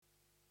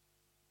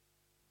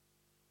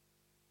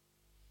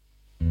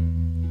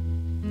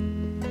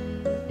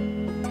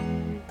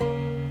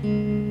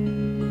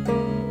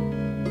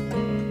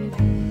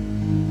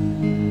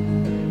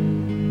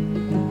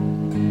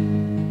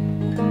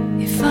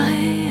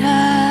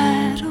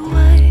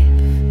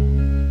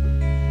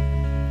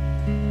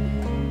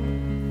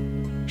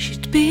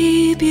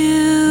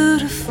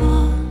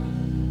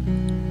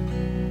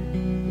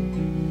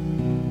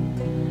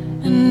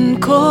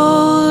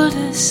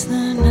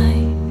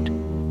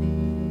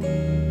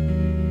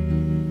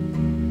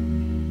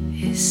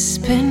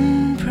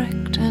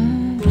pinpricked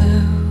and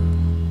blue.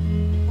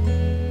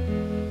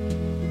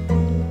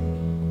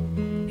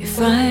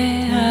 If I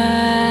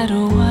had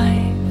a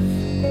wife,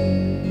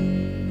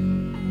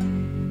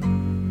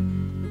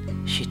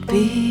 she'd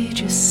be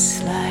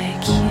just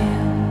like you.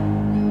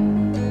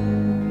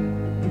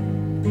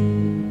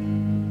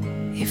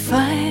 If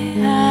I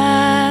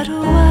had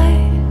a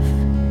wife,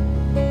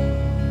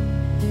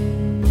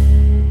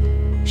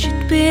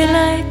 she'd be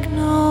like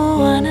no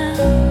one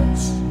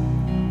else.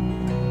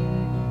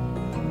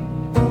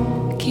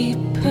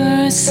 Keep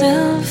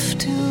herself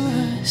to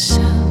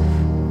herself.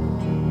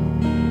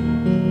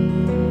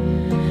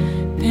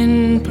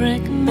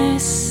 Pinprick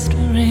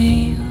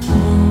mystery.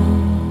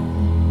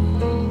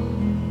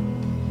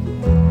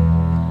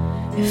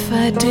 If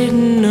I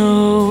didn't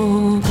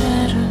know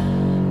better,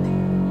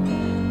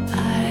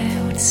 I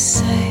would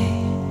say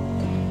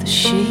that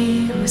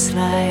she was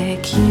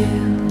like you.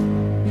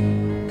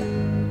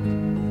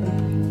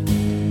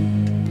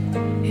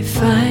 If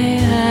I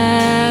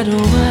had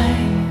a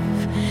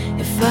wife,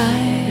 if I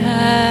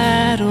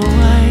had a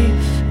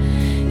wife,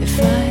 if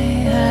I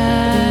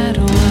had a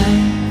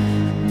wife.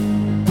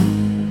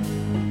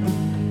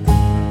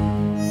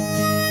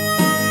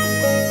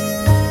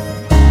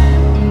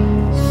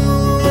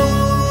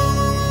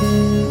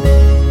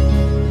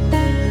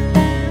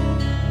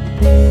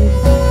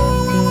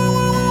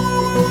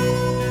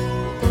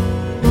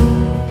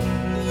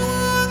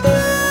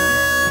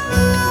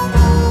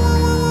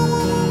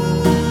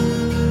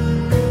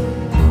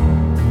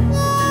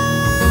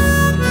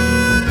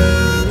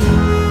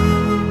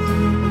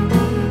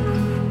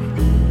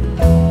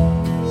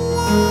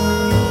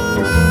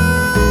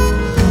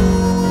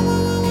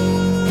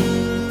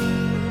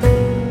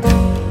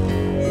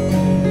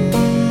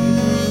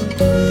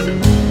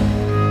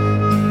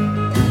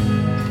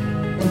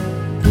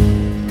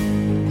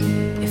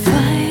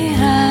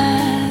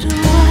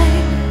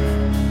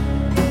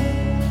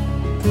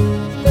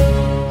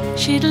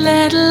 She'd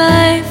let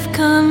life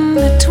come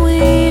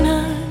between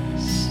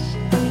us,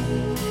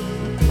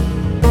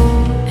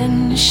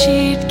 and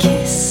she'd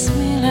kiss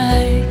me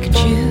like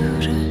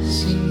Judas,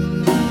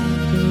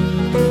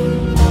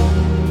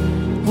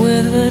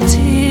 with a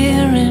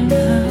tear in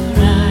her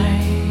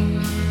eye,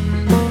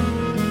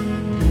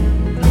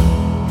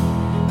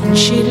 and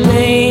she'd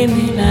lay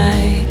me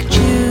like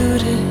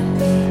Judith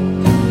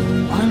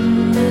one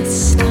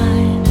last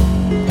time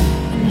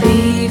and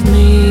leave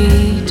me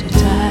to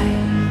die.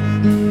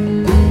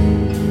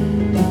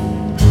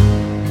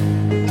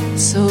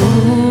 So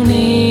who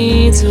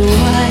needs a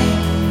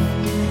wife?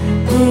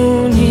 Who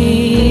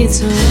needs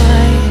a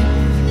wife?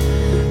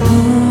 Who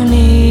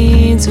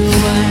needs a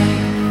wife?